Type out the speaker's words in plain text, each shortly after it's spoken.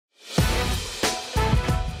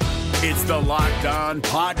It's the Locked On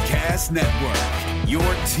Podcast Network, your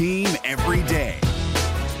team every day.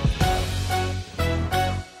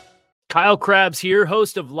 Kyle Krabs here,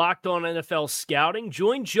 host of Locked On NFL Scouting.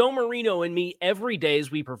 Join Joe Marino and me every day as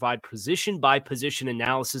we provide position-by-position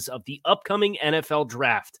analysis of the upcoming NFL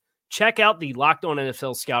Draft. Check out the Locked On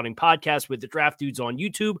NFL Scouting podcast with the Draft Dudes on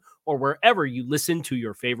YouTube or wherever you listen to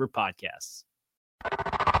your favorite podcasts.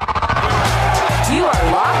 You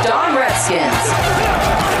are Locked On Redskins,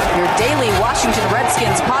 your daily Washington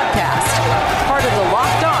Redskins podcast, part of the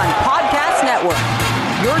Locked On Podcast Network.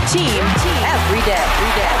 Your team every day.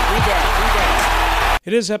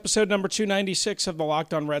 It is episode number 296 of the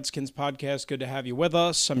Locked On Redskins podcast. Good to have you with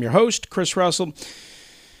us. I'm your host, Chris Russell.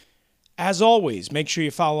 As always, make sure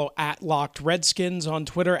you follow at Locked Redskins on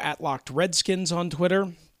Twitter, at Locked Redskins on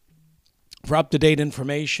Twitter, for up-to-date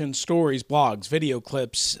information, stories, blogs, video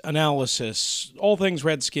clips, analysis, all things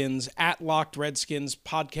Redskins, at Locked Redskins,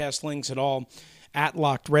 podcast links and all, at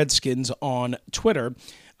Locked Redskins on Twitter,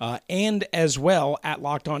 and as well at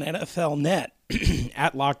Locked On NFL Net,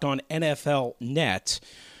 at Locked On NFL Net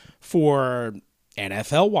for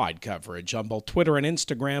NFL-wide coverage on both Twitter and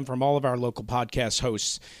Instagram from all of our local podcast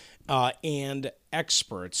hosts and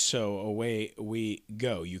experts. So away we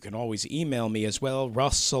go. You can always email me as well,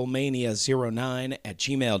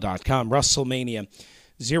 russellmania09@gmail.com,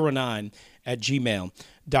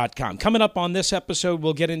 russellmania09@gmail.com. Coming up on this episode,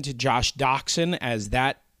 we'll get into Josh DOCTSON as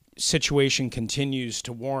that situation continues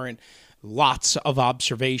to warrant lots of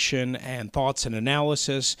observation and thoughts and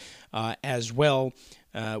analysis. As well,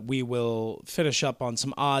 we will finish up on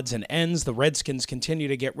some odds and ends. The Redskins continue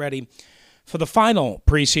to get ready for the final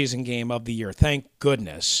preseason game of the year. Thank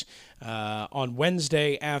goodness. On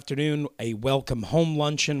Wednesday afternoon, a welcome home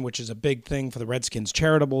luncheon, which is a big thing for the Redskins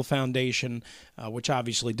Charitable Foundation, which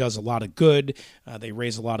obviously does a lot of good. They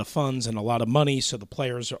raise a lot of funds and a lot of money, so the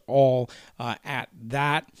players are all at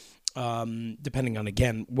that. Depending on,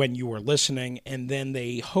 again, when you are listening. And then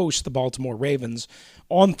they host the Baltimore Ravens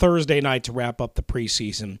on Thursday night to wrap up the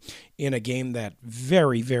preseason in a game that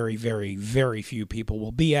very, very, very, very few people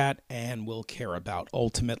will be at and will care about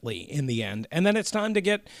ultimately in the end. And then it's time to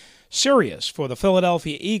get serious for the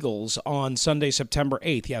Philadelphia Eagles on Sunday, September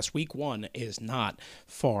 8th. Yes, week one is not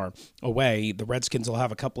far away. The Redskins will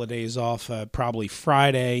have a couple of days off, probably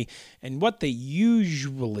Friday. And what they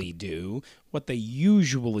usually do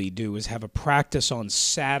is have a practice on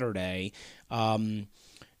Saturday,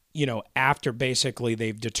 after basically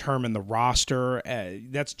they've determined the roster.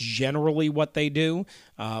 That's generally what they do,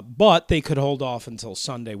 but they could hold off until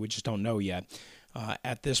Sunday. We just don't know yet.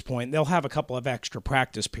 At this point, they'll have a couple of extra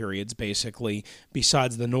practice periods, basically,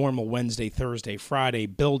 besides the normal Wednesday, Thursday, Friday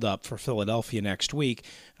build-up for Philadelphia next week.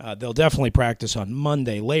 They'll definitely practice on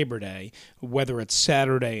Monday, Labor Day. Whether it's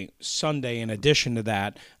Saturday, Sunday, in addition to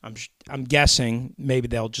that, I'm guessing maybe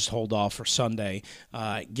they'll just hold off for Sunday,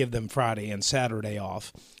 give them Friday and Saturday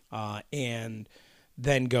off, and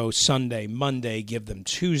then go Sunday, Monday, give them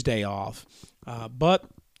Tuesday off. But,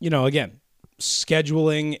 again,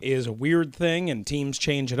 scheduling is a weird thing, and teams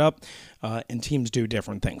change it up, and teams do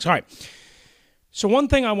different things. All right. So one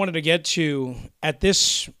thing I wanted to get to at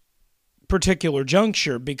this particular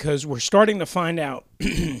juncture, because we're starting to find out,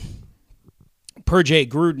 per Jay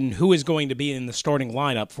Gruden, who is going to be in the starting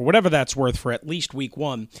lineup for whatever that's worth for at least week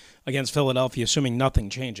one against Philadelphia, assuming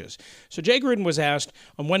nothing changes. So Jay Gruden was asked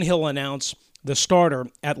on when he'll announce the starter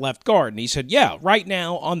at left guard, and he said, right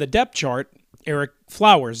now on the depth chart, Eric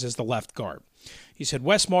Flowers is the left guard. He said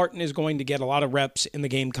Wes Martin is going to get a lot of reps in the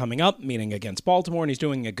game coming up, meaning against Baltimore, and he's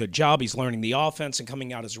doing a good job. He's learning the offense and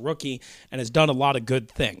coming out as a rookie and has done a lot of good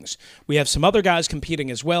things. We have some other guys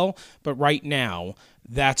competing as well, but right now,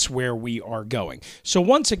 that's where we are going. So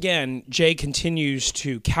once again, Jay continues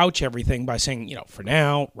to couch everything by saying, for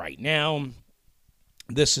now, right now,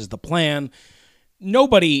 this is the plan.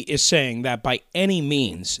 Nobody is saying that by any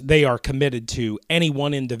means they are committed to any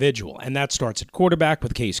one individual, and that starts at quarterback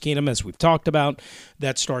with Case Keenum, as we've talked about.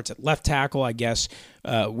 That starts at left tackle, I guess,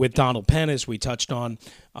 with Donald Penn, as we touched on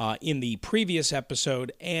in the previous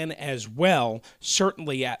episode, and as well,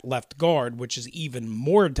 certainly at left guard, which is even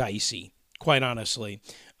more dicey, quite honestly,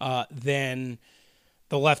 than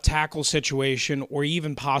the left tackle situation or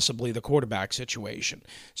even possibly the quarterback situation.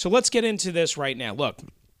 So let's get into this right now. Look,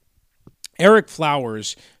 Eric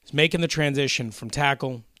Flowers is making the transition from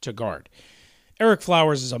tackle to guard. Eric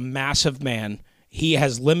Flowers is a massive man. He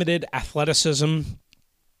has limited athleticism,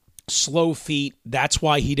 slow feet. That's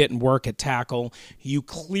why he didn't work at tackle. You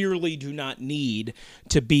clearly do not need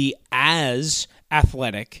to be as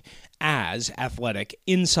athletic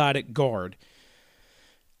inside at guard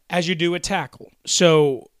as you do at tackle.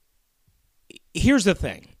 So here's the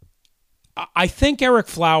thing. I think Eric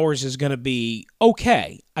Flowers is going to be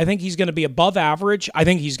okay. I think he's going to be above average. I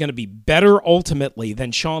think he's going to be better ultimately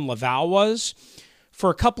than Sean Laval was for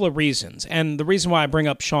a couple of reasons. And the reason why I bring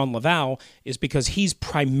up Sean Laval is because he's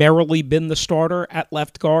primarily been the starter at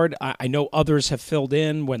left guard. I know others have filled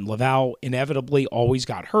in when Laval inevitably always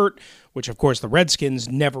got hurt, which of course the Redskins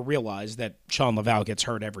never realized that Sean Laval gets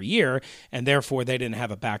hurt every year, and therefore they didn't have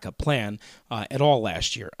a backup plan at all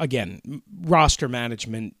last year. Again, roster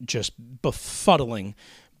management just befuddling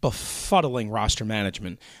roster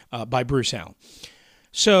management by Bruce Allen.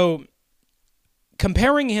 So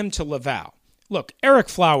comparing him to Laval, look, Eric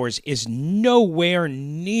Flowers is nowhere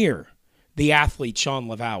near the athlete Sean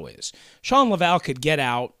Laval is. Sean Laval could get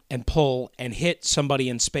out and pull and hit somebody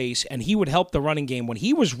in space, and he would help the running game. When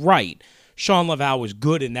he was right, Sean Laval was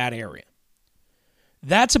good in that area.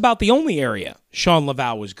 That's about the only area Sean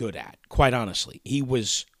Laval was good at, quite honestly. He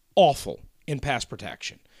was awful in pass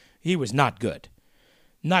protection. He was not good.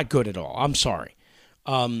 Not good at all. I'm sorry.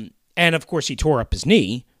 And, of course, he tore up his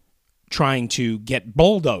knee trying to get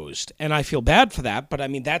bulldozed, and I feel bad for that, but I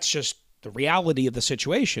mean, that's just the reality of the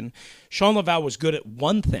situation. Sean Laval was good at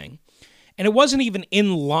one thing, and it wasn't even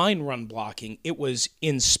in-line run blocking, it was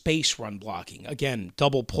in-space run blocking. Again,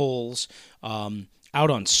 double pulls, out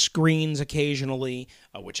on screens occasionally,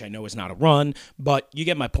 which I know is not a run, but you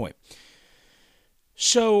get my point.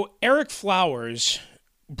 So Eric Flowers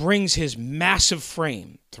brings his massive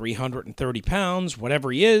frame, 330 pounds,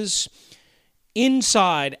 whatever he is,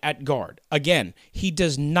 inside at guard. Again, he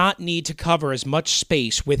does not need to cover as much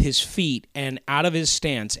space with his feet and out of his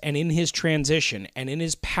stance and in his transition and in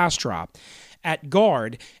his pass drop at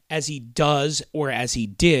guard as he does or as he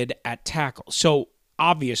did at tackle. So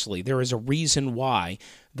obviously there is a reason why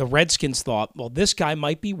the Redskins thought, well, this guy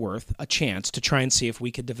might be worth a chance to try and see if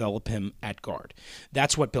we could develop him at guard.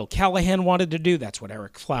 That's what Bill Callahan wanted to do. That's what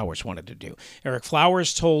Eric Flowers wanted to do. Eric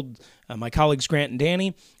Flowers told my colleagues Grant and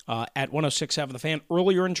Danny at 106.7 The Fan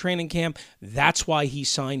earlier in training camp, that's why he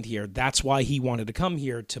signed here. That's why he wanted to come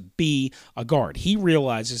here to be a guard. He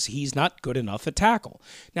realizes he's not good enough at tackle.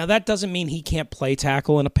 Now, that doesn't mean he can't play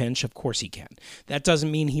tackle in a pinch. Of course he can. That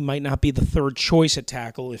doesn't mean he might not be the third choice at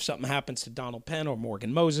tackle if something happens to Donald Penn or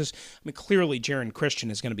Morgan Moses. I mean, clearly Jaron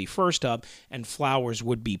Christian is going to be first up, and Flowers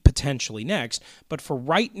would be potentially next. But for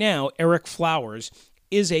right now, Eric Flowers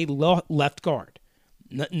is a left guard.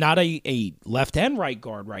 Not a left and right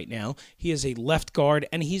guard right now. He is a left guard,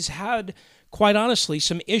 and he's had, quite honestly,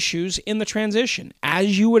 some issues in the transition,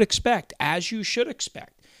 as you would expect, as you should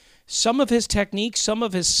expect. Some of his technique, some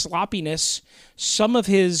of his sloppiness, some of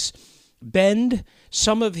his bend,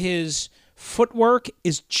 some of his footwork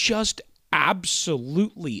is just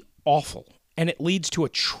absolutely awful, and it leads to a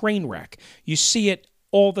train wreck. You see it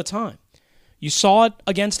all the time. You saw it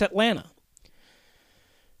against Atlanta.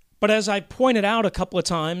 But as I pointed out a couple of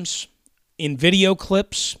times in video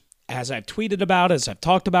clips, as I've tweeted about, as I've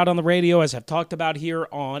talked about on the radio, as I've talked about here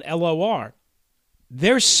on LOR,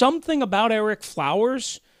 there's something about Eric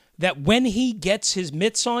Flowers that when he gets his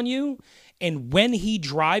mitts on you and when he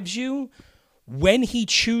drives you, when he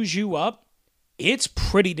chews you up, it's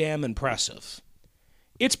pretty damn impressive.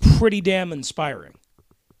 It's pretty damn inspiring.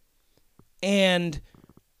 And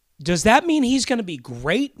does that mean he's going to be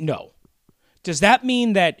great? No. Does that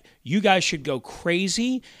mean that you guys should go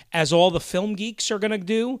crazy, as all the film geeks are going to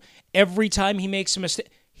do, every time he makes a mistake?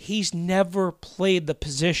 He's never played the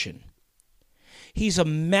position. He's a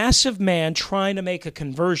massive man trying to make a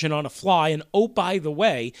conversion on a fly, and oh, by the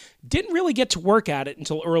way, didn't really get to work at it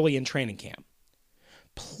until early in training camp.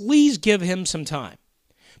 Please give him some time.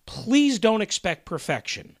 Please don't expect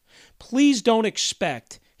perfection. Please don't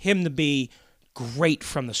expect him to be great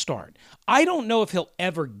from the start. I don't know if he'll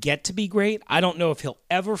ever get to be great. I don't know if he'll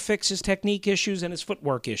ever fix his technique issues and his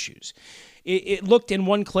footwork issues. It looked in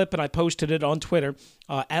one clip, and I posted it on Twitter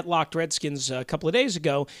at Locked Redskins a couple of days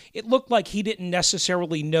ago, it looked like he didn't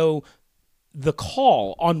necessarily know the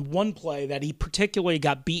call on one play that he particularly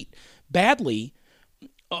got beat badly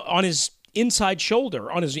on his inside shoulder,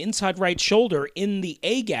 on his inside right shoulder in the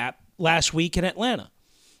A-gap last week in Atlanta.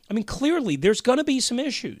 I mean, clearly, there's going to be some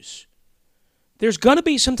issues. There's going to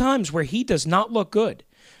be some times where he does not look good.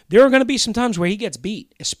 There are going to be some times where he gets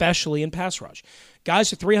beat, especially in pass rush.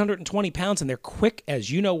 Guys are 320 pounds and they're quick as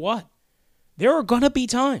you know what. There are going to be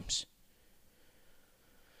times.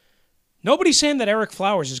 Nobody's saying that Eric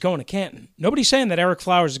Flowers is going to Canton. Nobody's saying that Eric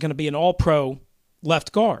Flowers is going to be an all-pro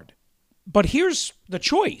left guard. But here's the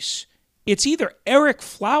choice. It's either Eric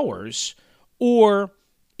Flowers or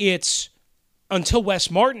it's until Wes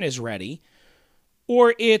Martin is ready,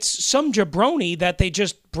 or it's some jabroni that they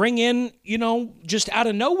just bring in, just out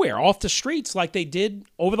of nowhere, off the streets like they did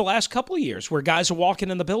over the last couple of years, where guys are walking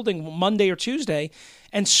in the building Monday or Tuesday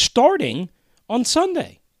and starting on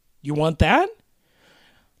Sunday. You want that?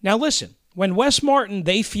 Now listen, when Wes Martin,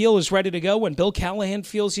 they feel, is ready to go, when Bill Callahan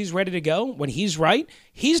feels he's ready to go, when he's right,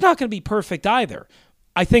 he's not going to be perfect either.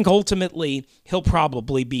 I think ultimately he'll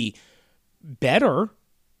probably be better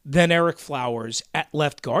than Eric Flowers at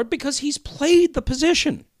left guard because he's played the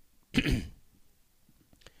position.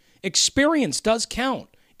 Experience does count.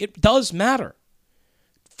 It does matter.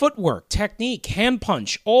 Footwork, technique, hand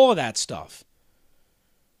punch, all of that stuff.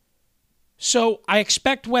 So I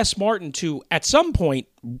expect Wes Martin to, at some point,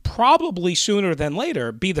 probably sooner than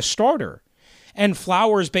later, be the starter. And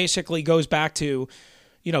Flowers basically goes back to,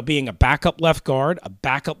 being a backup left guard, a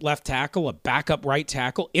backup left tackle, a backup right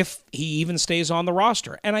tackle, if he even stays on the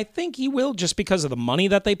roster. And I think he will, just because of the money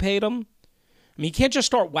that they paid him. I mean, you can't just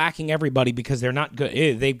start whacking everybody because they're not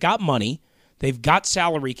good. They've got money. They've got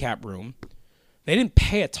salary cap room. They didn't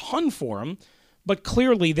pay a ton for him, but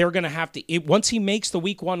clearly they're going to have to, once he makes the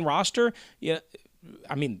week one roster, they're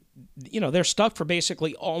stuck for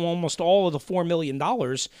basically almost all of the $4 million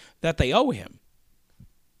that they owe him.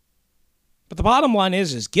 But the bottom line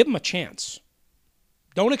is give him a chance.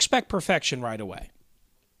 Don't expect perfection right away.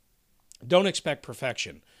 Don't expect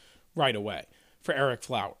perfection right away for Eric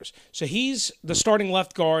Flowers. So he's the starting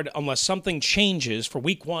left guard unless something changes for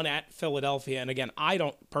week one at Philadelphia. And again, I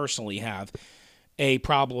don't personally have a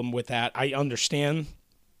problem with that. I understand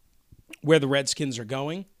where the Redskins are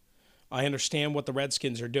going. I understand what the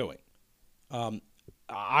Redskins are doing.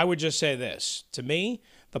 I would just say this. To me,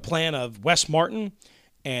 the plan of Wes Martin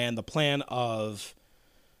and the plan of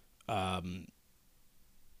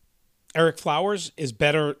Eric Flowers is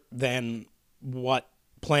better than what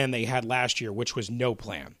plan they had last year, which was no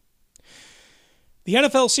plan. The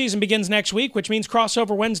NFL season begins next week, which means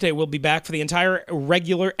Crossover Wednesday. We'll be back for the entire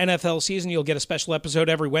regular NFL season. You'll get a special episode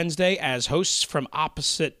every Wednesday as hosts from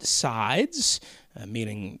opposite sides,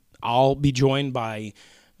 meaning I'll be joined by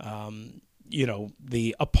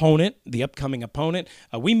the opponent, the upcoming opponent.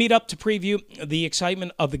 We meet up to preview the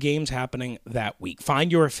excitement of the games happening that week.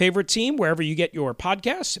 Find your favorite team wherever you get your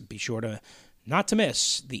podcasts. Be sure to not to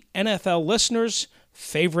miss the NFL listeners'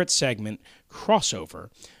 favorite segment, Crossover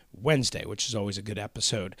Wednesday, which is always a good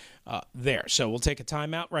episode there. So we'll take a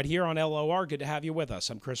timeout right here on LOR. Good to have you with us.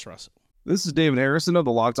 I'm Chris Russell. This is David Harrison of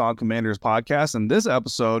the Locked On Commanders podcast, and this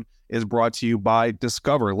episode is brought to you by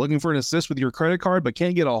Discover. Looking for an assist with your credit card but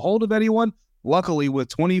can't get a hold of anyone? Luckily, with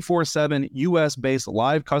 24/7 U.S.-based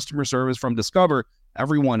live customer service from Discover,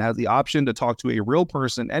 everyone has the option to talk to a real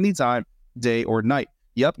person anytime, day or night.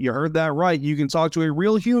 Yep, you heard that right. You can talk to a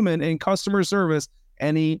real human in customer service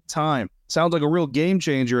anytime. Sounds like a real game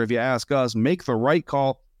changer if you ask us. Make the right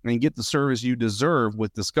call and get the service you deserve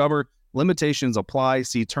with Discover. Limitations apply.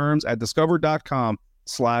 See terms at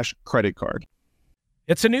discover.com/creditcard.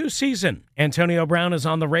 It's a new season. Antonio Brown is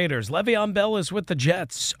on the Raiders. Le'Veon Bell is with the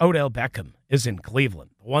Jets. Odell Beckham is in Cleveland.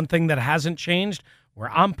 The one thing that hasn't changed,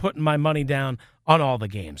 where I'm putting my money down on all the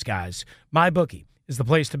games, guys. MyBookie is the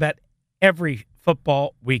place to bet every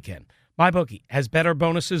football weekend. MyBookie has better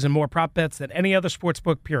bonuses and more prop bets than any other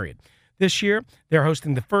sportsbook, period. This year, they're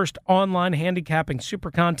hosting the first online handicapping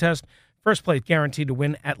super contest. First place guaranteed to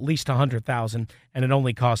win at least $100,000, and it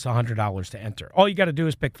only costs $100 to enter. All you got to do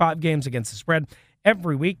is pick 5 games against the spread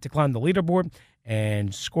every week to climb the leaderboard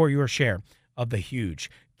and score your share of the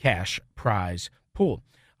huge cash prize pool.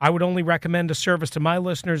 I would only recommend a service to my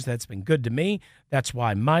listeners that's been good to me. That's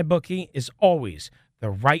why MyBookie is always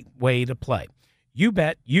the right way to play. You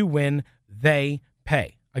bet, you win, they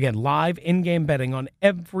pay. Again, live in-game betting on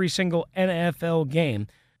every single NFL game.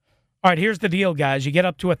 All right, here's the deal, guys. You get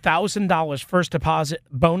up to $1,000 first deposit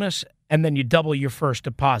bonus, and then you double your first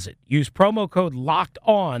deposit. Use promo code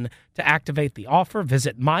LOCKEDON to activate the offer.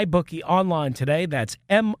 Visit MyBookie online today. That's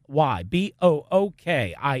MyBookie.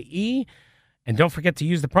 And don't forget to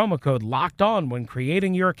use the promo code LOCKEDON when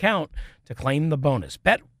creating your account to claim the bonus.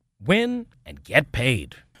 Bet, win, and get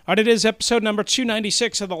paid. All right, it is episode number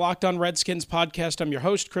 296 of the Locked On Redskins podcast. I'm your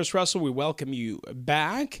host, Chris Russell. We welcome you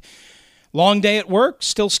back. Long day at work,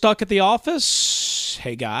 still stuck at the office.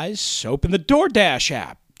 Hey, guys, open the DoorDash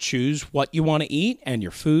app. Choose what you want to eat, and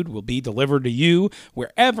your food will be delivered to you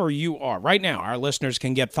wherever you are. Right now, our listeners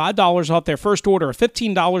can get $5 off their first order of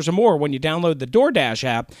 $15 or more when you download the DoorDash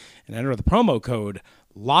app and enter the promo code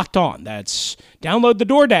LOCKEDON. That's download the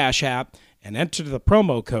DoorDash app and enter the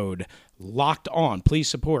promo code LOCKEDON. Please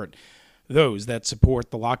support those that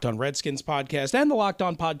support the Locked On Redskins podcast and the Locked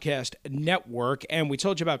On Podcast Network. And we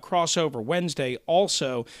told you about Crossover Wednesday.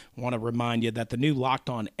 Also, want to remind you that the new Locked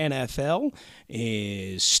On NFL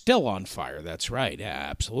is still on fire. That's right. Yeah,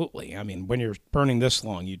 absolutely. I mean, when you're burning this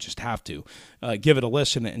long, you just have to give it a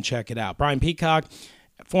listen and check it out. Brian Peacock,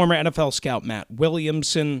 former NFL scout Matt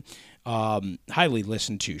Williamson, highly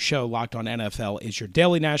listened to show. Locked On NFL is your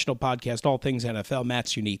daily national podcast, all things NFL.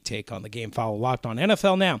 Matt's unique take on the game. Follow Locked On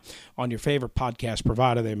NFL now on your favorite podcast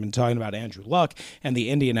provider. They've been talking about Andrew Luck and the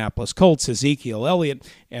Indianapolis Colts, Ezekiel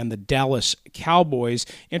Elliott, and the Dallas Cowboys.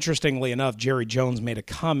 Interestingly enough, Jerry Jones made a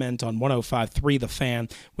comment on 105.3 The Fan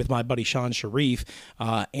with my buddy Sean Sharif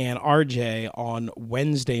and RJ on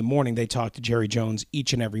Wednesday morning. They talked to Jerry Jones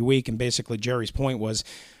each and every week, and basically Jerry's point was,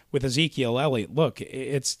 with Ezekiel Elliott, look,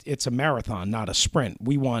 it's a marathon, not a sprint.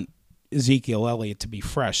 We want Ezekiel Elliott to be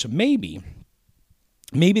fresh. So maybe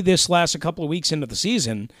this lasts a couple of weeks into the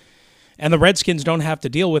season, and the Redskins don't have to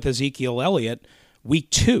deal with Ezekiel Elliott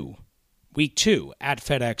week two at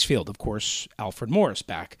FedEx Field. Of course, Alfred Morris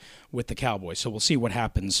back with the Cowboys. So we'll see what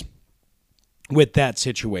happens with that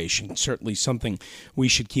situation. Certainly something we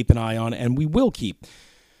should keep an eye on, and we will keep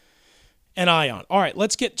an eye on. All right,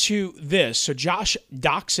 let's get to this. So Josh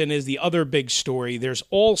DOCTSON is the other big story. There's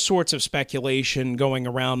all sorts of speculation going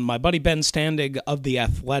around. My buddy Ben Standig of The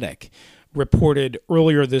Athletic reported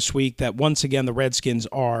earlier this week that once again the Redskins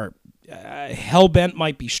are hell-bent,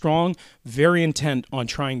 might be strong, very intent on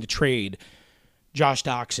trying to trade Josh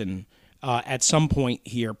DOCTSON at some point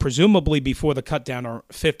here, presumably before the cut down or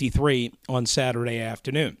 53 on Saturday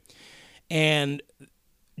afternoon. And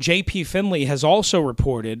J.P. Finley has also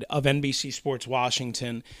reported of NBC Sports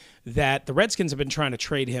Washington that the Redskins have been trying to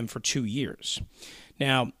trade him for 2 years.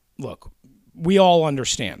 Now, look, we all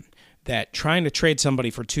understand that trying to trade somebody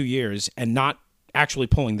for 2 years and not actually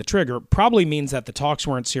pulling the trigger probably means that the talks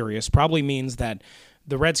weren't serious, probably means that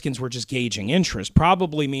the Redskins were just gauging interest,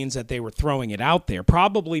 probably means that they were throwing it out there,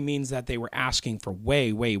 probably means that they were asking for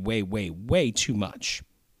way, way, way, way, way too much.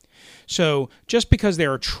 So just because they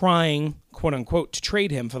are trying, quote unquote, to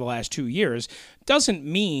trade him for the last 2 years doesn't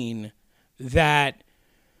mean that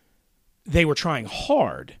they were trying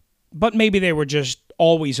hard, but maybe they were just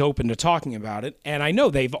always open to talking about it. And I know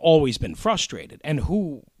they've always been frustrated. And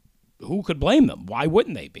who could blame them? Why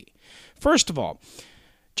wouldn't they be? First of all,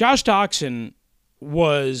 Josh DOCTSON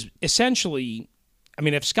was essentially, I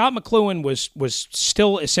mean, if Scott McCloughan was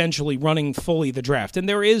still essentially running fully the draft, and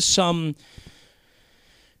there is some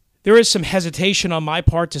hesitation on my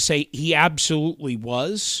part to say he absolutely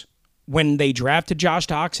was when they drafted Josh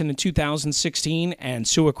DOCTSON in 2016 and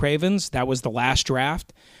Sua Cravens. That was the last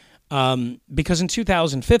draft. Because in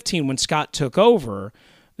 2015, when Scott took over,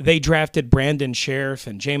 they drafted Brandon Sheriff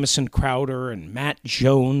and Jamison Crowder and Matt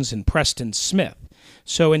Jones and Preston Smith.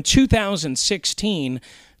 So in 2016,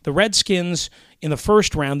 the Redskins, in the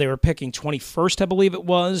first round, they were picking 21st, I believe it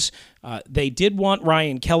was. They did want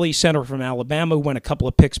Ryan Kelly, center from Alabama, who went a couple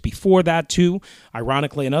of picks before that, too.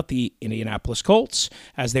 Ironically enough, the Indianapolis Colts,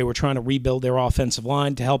 as they were trying to rebuild their offensive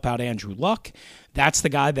line to help out Andrew Luck. That's the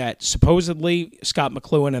guy that supposedly Scott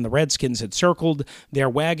McCloughan and the Redskins had circled their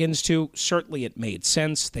wagons to. Certainly it made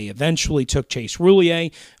sense. They eventually took Chase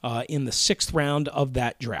Roulier in the 6th round of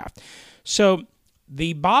that draft. So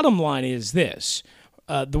the bottom line is this.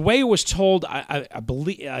 The way it was told, I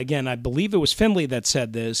believe it was Finley that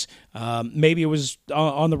said this. Maybe it was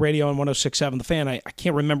on the radio on 106.7 The Fan. I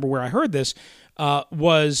can't remember where I heard this.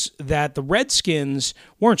 Was that the Redskins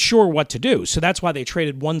weren't sure what to do. So that's why they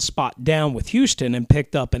traded one spot down with Houston and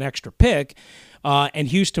picked up an extra pick. And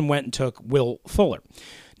Houston went and took Will Fuller.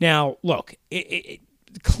 Now, look,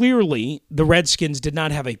 clearly the Redskins did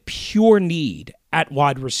not have a pure need at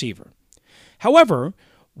wide receiver. However,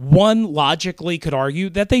 one logically could argue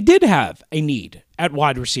that they did have a need at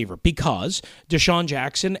wide receiver because Deshaun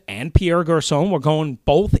Jackson and Pierre Garçon were going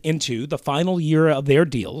both into the final year of their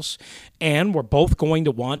deals and were both going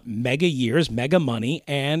to want mega years, mega money,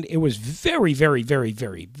 and it was very, very, very,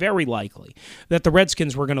 very, very likely that the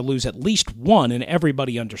Redskins were going to lose at least one, and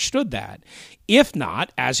everybody understood that. If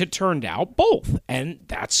not, as it turned out, both, and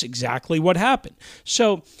that's exactly what happened.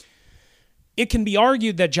 So it can be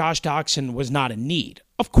argued that Josh DOCTSON was not a need.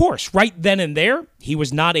 Of course, right then and there, he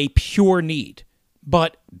was not a pure need.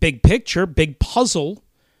 But big picture, big puzzle,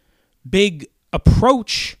 big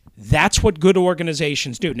approach, that's what good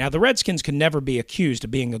organizations do. Now, the Redskins can never be accused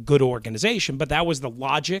of being a good organization, but that was the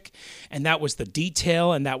logic, and that was the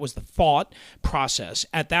detail, and that was the thought process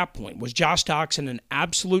at that point. Was Josh DOCTSON an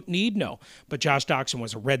absolute need? No. But Josh DOCTSON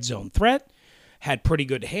was a red zone threat, had pretty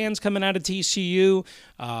good hands coming out of TCU,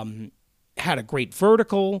 had a great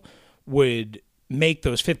vertical, would make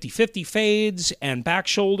those 50-50 fades and back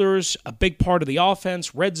shoulders a big part of the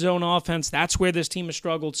offense, red zone offense. That's where this team has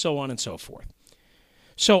struggled, so on and so forth.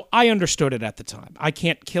 So I understood it at the time. I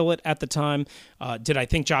can't kill it at the time. Did I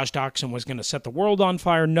think Josh Doctson was going to set the world on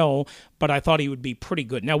fire? No, but I thought he would be pretty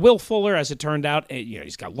good. Now, Will Fuller, as it turned out,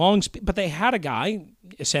 he's got long speed, but they had a guy,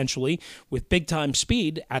 essentially, with big-time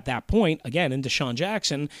speed at that point, again, in Deshaun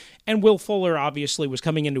Jackson, and Will Fuller obviously was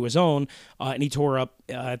coming into his own, and he tore up,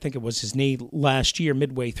 I think it was his knee last year,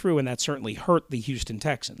 midway through, and that certainly hurt the Houston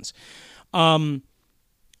Texans.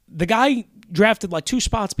 The guy drafted like 2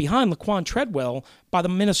 spots behind Laquan Treadwell by the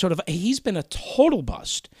Minnesota. He's been a total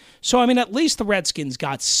bust. So, I mean, at least the Redskins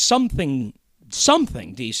got something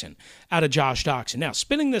decent out of Josh Doctson. Now,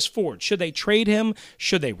 spinning this forward, should they trade him?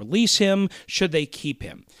 Should they release him? Should they keep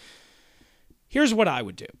him? Here's what I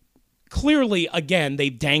would do. Clearly, again,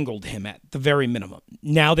 they've dangled him at the very minimum.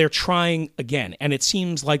 Now they're trying again, and it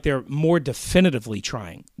seems like they're more definitively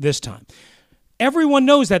trying this time. Everyone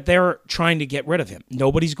knows that they're trying to get rid of him.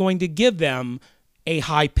 Nobody's going to give them a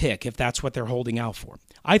high pick if that's what they're holding out for.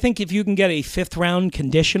 I think if you can get a 5th-round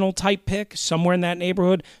conditional type pick somewhere in that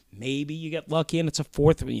neighborhood, maybe you get lucky and it's a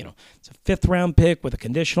 5th-round pick with a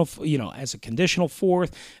conditional, as a conditional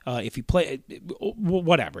 4th. If you play,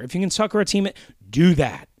 whatever. If you can sucker a team, do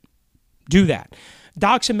that. Do that.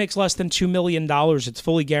 Doctson makes less than $2 million. It's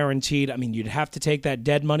fully guaranteed. I mean, you'd have to take that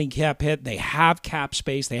dead money cap hit. They have cap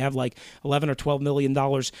space. They have like $11 or $12 million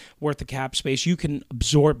worth of cap space. You can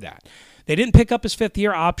absorb that. They didn't pick up his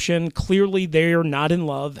 5th-year option. Clearly, they're not in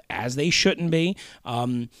love, as they shouldn't be.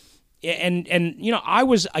 And I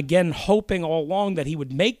was, again, hoping all along that he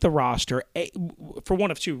would make the roster for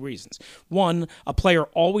one of 2 reasons. One, a player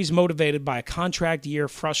always motivated by a contract year,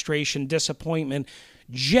 frustration, disappointment.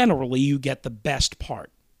 Generally, you get the best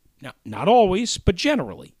part. Now, not always, but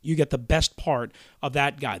generally, you get the best part of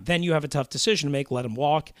that guy. Then you have a tough decision to make, let him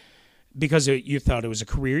walk because you thought it was a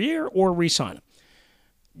career year, or re-sign him.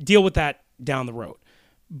 Deal with that down the road.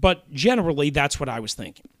 But generally, that's what I was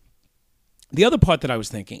thinking. The other part that I was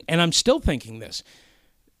thinking, and I'm still thinking this,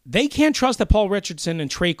 they can't trust that Paul Richardson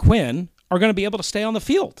and Trey Quinn are going to be able to stay on the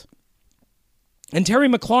field. And Terry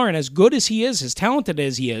McLaurin, as good as he is, as talented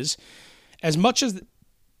as he is, as much as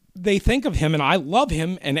they think of him, and I love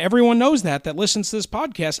him, and everyone knows that listens to this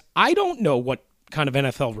podcast, I don't know what kind of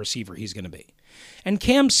NFL receiver he's going to be. And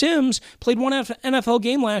Cam Sims played one NFL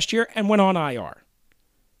game last year and went on IR.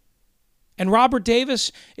 And Robert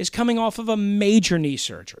Davis is coming off of a major knee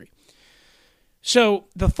surgery. So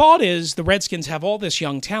the thought is the Redskins have all this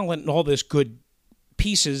young talent and all this good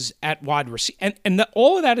pieces at wide receiver, and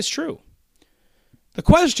all of that is true. The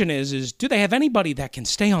question is do they have anybody that can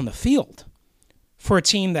stay on the field? For a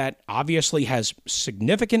team that obviously has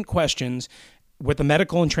significant questions with the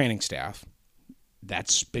medical and training staff,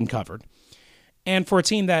 that's been covered, and for a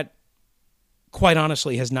team that, quite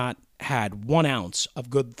honestly, has not had 1 ounce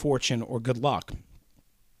of good fortune or good luck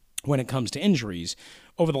when it comes to injuries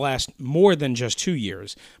over the last more than just 2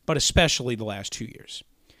 years, but especially the last 2 years.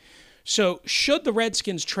 So should the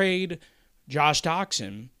Redskins trade Josh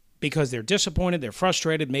Doctson because they're disappointed, they're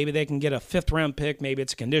frustrated, maybe they can get a 5th-round pick, maybe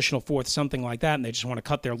it's a conditional 4th, something like that, and they just want to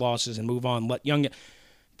cut their losses and move on,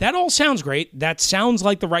 that all sounds great. That sounds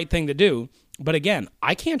like the right thing to do. But again,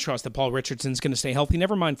 I can't trust that Paul Richardson's going to stay healthy,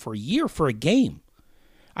 never mind for a year, for a game.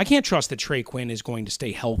 I can't trust that Trey Quinn is going to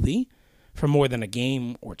stay healthy for more than a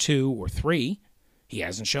game or 2 or 3. He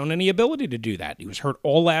hasn't shown any ability to do that. He was hurt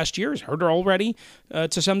all last year. He's hurt already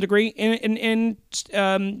to some degree in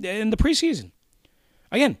the preseason.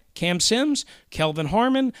 Again, Cam Sims, Kelvin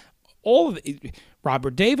Harmon,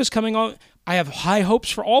 Robert Davis coming on. I have high hopes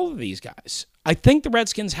for all of these guys. I think the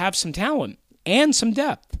Redskins have some talent and some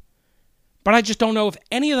depth, but I just don't know if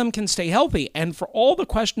any of them can stay healthy. And for all the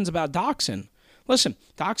questions about Doctson, listen,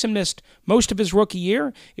 Doctson missed most of his rookie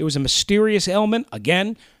year. It was a mysterious ailment.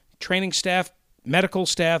 Again, training staff, medical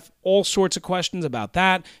staff, all sorts of questions about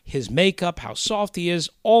that, his makeup, how soft he is,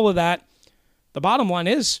 all of that. The bottom line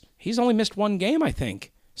is he's only missed 1 game, I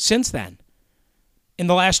think, since then, in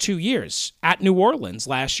the last 2 years, at New Orleans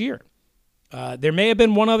last year. There may have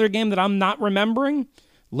been one other game that I'm not remembering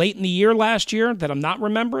late in the year last year that I'm not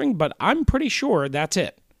remembering, but I'm pretty sure that's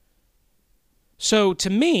it. So to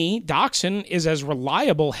me, Doctson is as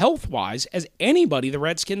reliable health-wise as anybody the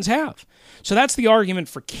Redskins have. So that's the argument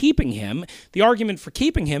for keeping him. The argument for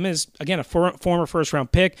keeping him is, again, a former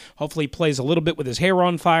first-round pick. Hopefully he plays a little bit with his hair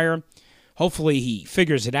on fire. Hopefully he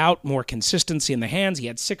figures it out, more consistency in the hands. He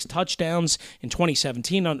had 6 touchdowns in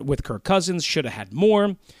 2017 with Kirk Cousins. Should have had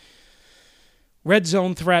more. Red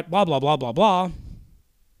zone threat, blah, blah, blah, blah, blah.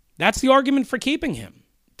 That's the argument for keeping him.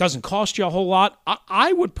 Doesn't cost you a whole lot.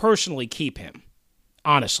 I would personally keep him.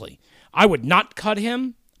 honestly. I would not cut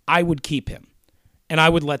him. I would keep him. And I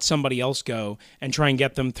would let somebody else go and try and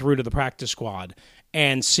get them through to the practice squad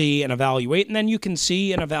and see and evaluate. And then you can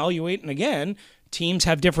see and evaluate. And again, teams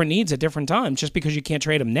have different needs at different times. Just because you can't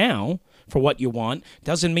trade them now for what you want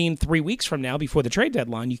doesn't mean 3 weeks from now before the trade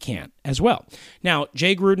deadline you can't as well. Now,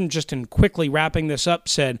 Jay Gruden, just in quickly wrapping this up,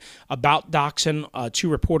 said about DOCTSON, 2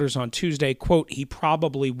 reporters on Tuesday, quote, he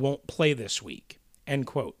probably won't play this week, end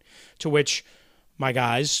quote. To which my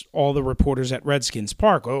guys, all the reporters at Redskins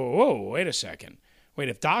Park, wait a second. Wait,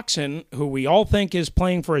 if DOCTSON, who we all think is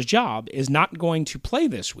playing for his job, is not going to play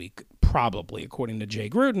this week, probably, according to Jay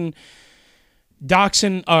Gruden,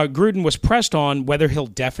 Gruden was pressed on whether he'll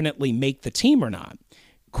definitely make the team or not.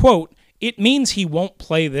 Quote, it means he won't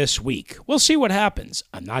play this week. We'll see what happens.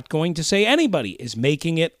 I'm not going to say anybody is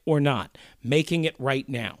making it or not. Making it right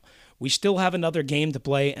now. We still have another game to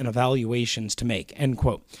play and evaluations to make, end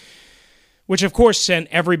quote. Which, of course, sent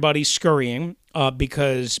everybody scurrying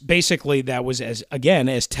because basically that was, as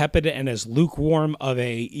tepid and as lukewarm of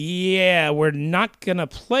we're not going to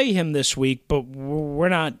play him this week, but we're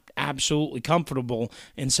not absolutely comfortable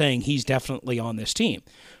in saying he's definitely on this team,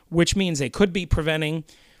 which means they could be preventing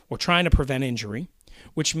or trying to prevent injury,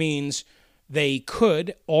 which means they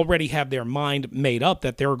could already have their mind made up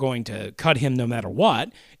that they're going to cut him no matter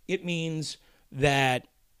what. It means that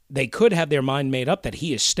they could have their mind made up that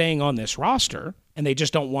he is staying on this roster, and they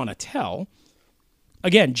just don't want to tell.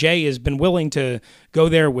 Again, Jay has been willing to go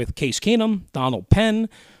there with Case Keenum, Donald Penn,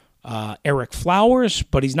 Eric Flowers,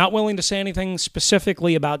 but he's not willing to say anything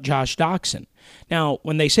specifically about Josh DOCTSON. Now,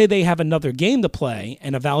 when they say they have another game to play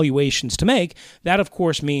and evaluations to make, that, of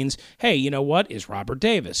course, means, hey, you know what? Is Robert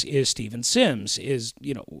Davis? Is Steven Sims? Is,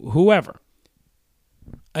 whoever.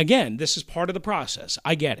 Again, this is part of the process.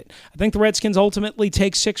 I get it. I think the Redskins ultimately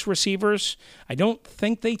take 6 receivers. I don't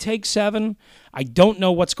think they take 7. I don't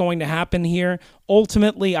know what's going to happen here.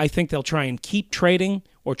 Ultimately, I think they'll try and keep trading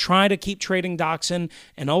or try to keep trading DOCTSON.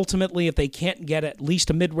 And ultimately, if they can't get at least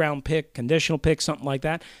a mid-round pick, conditional pick, something like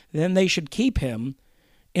that, then they should keep him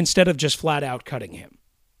instead of just flat out cutting him.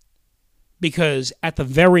 Because at the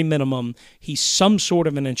very minimum, he's some sort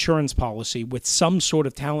of an insurance policy with some sort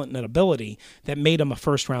of talent and ability that made him a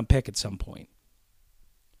first-round pick at some point.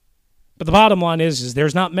 But the bottom line is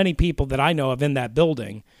there's not many people that I know of in that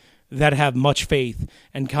building that have much faith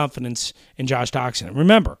and confidence in Josh DOCTSON. And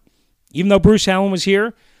remember, even though Bruce Allen was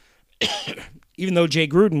here, even though Jay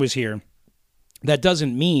Gruden was here, that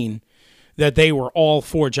doesn't mean that they were all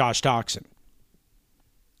for Josh DOCTSON.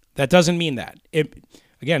 That doesn't mean that.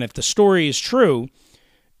 Again, if the story is true,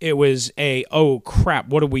 it was oh crap,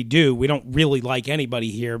 what do? We don't really like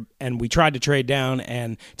anybody here, and we tried to trade down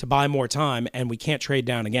and to buy more time, and we can't trade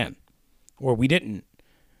down again. Or we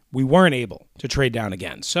weren't able to trade down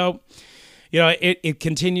again. So, it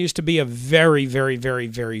continues to be a very, very, very,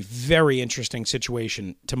 very, very interesting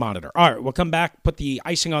situation to monitor. All right, we'll come back, put the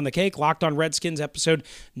icing on the cake. Locked on Redskins, episode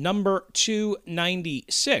number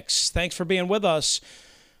 296. Thanks for being with us.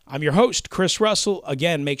 I'm your host, Chris Russell.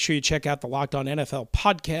 Again, make sure you check out the Locked On NFL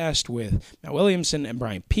podcast with Matt Williamson and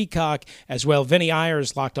Brian Peacock, as well Vinny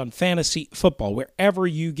Ayers, Locked On Fantasy Football, wherever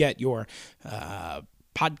you get your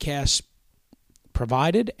podcasts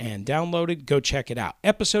provided and downloaded. Go check it out.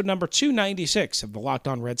 Episode number 296 of the Locked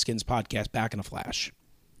On Redskins podcast, back in a flash.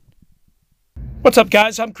 What's up,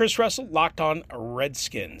 guys? I'm Chris Russell, Locked On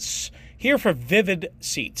Redskins. Here for Vivid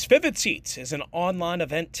Seats. Vivid Seats is an online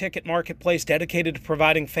event ticket marketplace dedicated to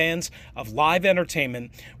providing fans of live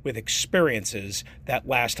entertainment with experiences that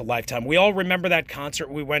last a lifetime. We all remember that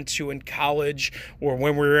concert we went to in college or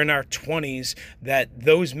when we were in our 20s, that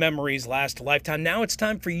those memories last a lifetime. Now it's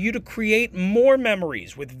time for you to create more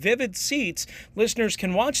memories. With Vivid Seats, listeners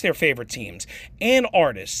can watch their favorite teams and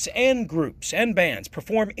artists and groups and bands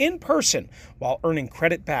perform in person while earning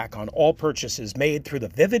credit back on all purchases made through the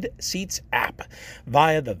Vivid Seats app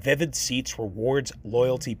via the Vivid Seats Rewards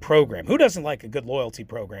loyalty program. Who doesn't like a good loyalty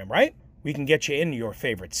program, right? We can get you in your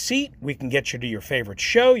favorite seat. We can get you to your favorite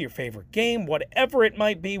show, your favorite game, whatever it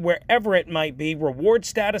might be, wherever it might be. Reward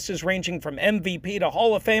statuses ranging from MVP to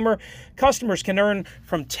Hall of Famer. Customers can earn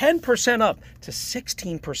from 10% up to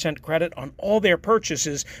 16% credit on all their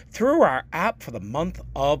purchases through our app for the month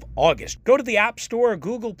of August. Go to the App Store or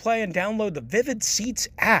Google Play and download the Vivid Seats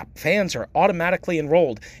app. Fans are automatically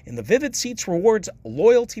enrolled in the Vivid Seats Rewards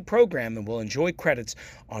loyalty program and will enjoy credits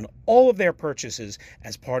on all of their purchases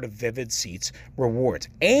as part of Vivid Seats Rewards.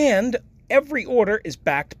 And every order is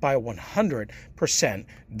backed by a 100%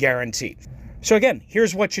 guarantee. So again,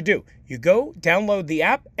 here's what you do. You go download the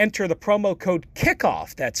app, enter the promo code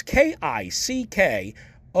KICKOFF, that's KICKOFF,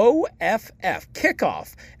 OFF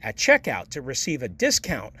kickoff at checkout to receive a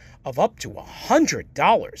discount of up to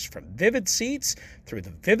 $100 from Vivid Seats through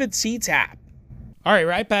the Vivid Seats app. All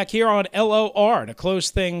right back here on LOR to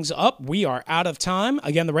close things up. We are out of time.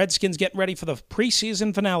 Again, the Redskins getting ready for the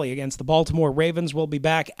preseason finale against the Baltimore Ravens. We'll be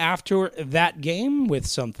back after that game with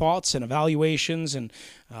some thoughts and evaluations and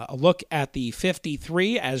a look at the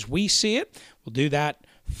 53 as we see it. We'll do that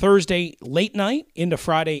Thursday late night into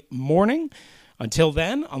Friday morning. Until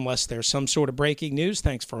then, unless there's some sort of breaking news,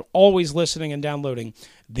 thanks for always listening and downloading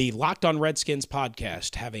the Locked On Redskins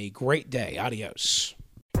podcast. Have a great day. Adios.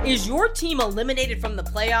 Is your team eliminated from the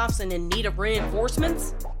playoffs and in need of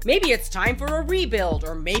reinforcements? Maybe it's time for a rebuild,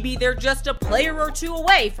 or maybe they're just a player or two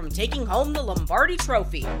away from taking home the Lombardi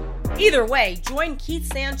Trophy. Either way, join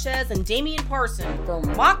Keith Sanchez and Damian Parson for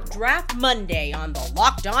Mock Draft Monday on the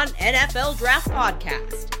Locked On NFL Draft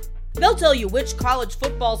Podcast. They'll tell you which college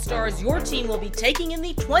football stars your team will be taking in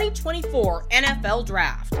the 2024 NFL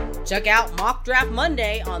Draft. Check out Mock Draft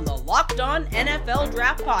Monday on the Locked On NFL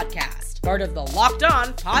Draft Podcast, part of the Locked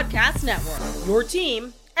On Podcast Network. Your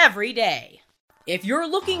team every day. If you're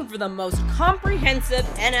looking for the most comprehensive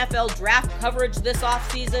NFL draft coverage this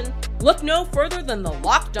offseason, look no further than the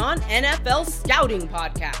Locked On NFL Scouting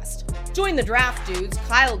Podcast. Join the draft dudes,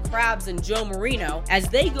 Kyle Krabs and Joe Marino, as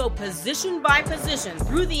they go position by position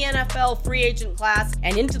through the NFL free agent class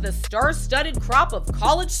and into the star-studded crop of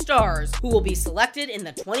college stars who will be selected in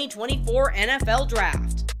the 2024 NFL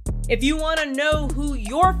Draft. If you want to know who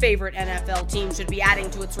your favorite NFL team should be adding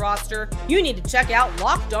to its roster, you need to check out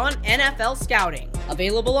Locked On NFL Scouting,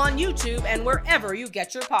 available on YouTube and wherever you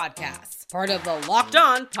get your podcasts. Part of the Locked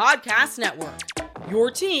On Podcast Network.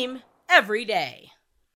 Your team every day.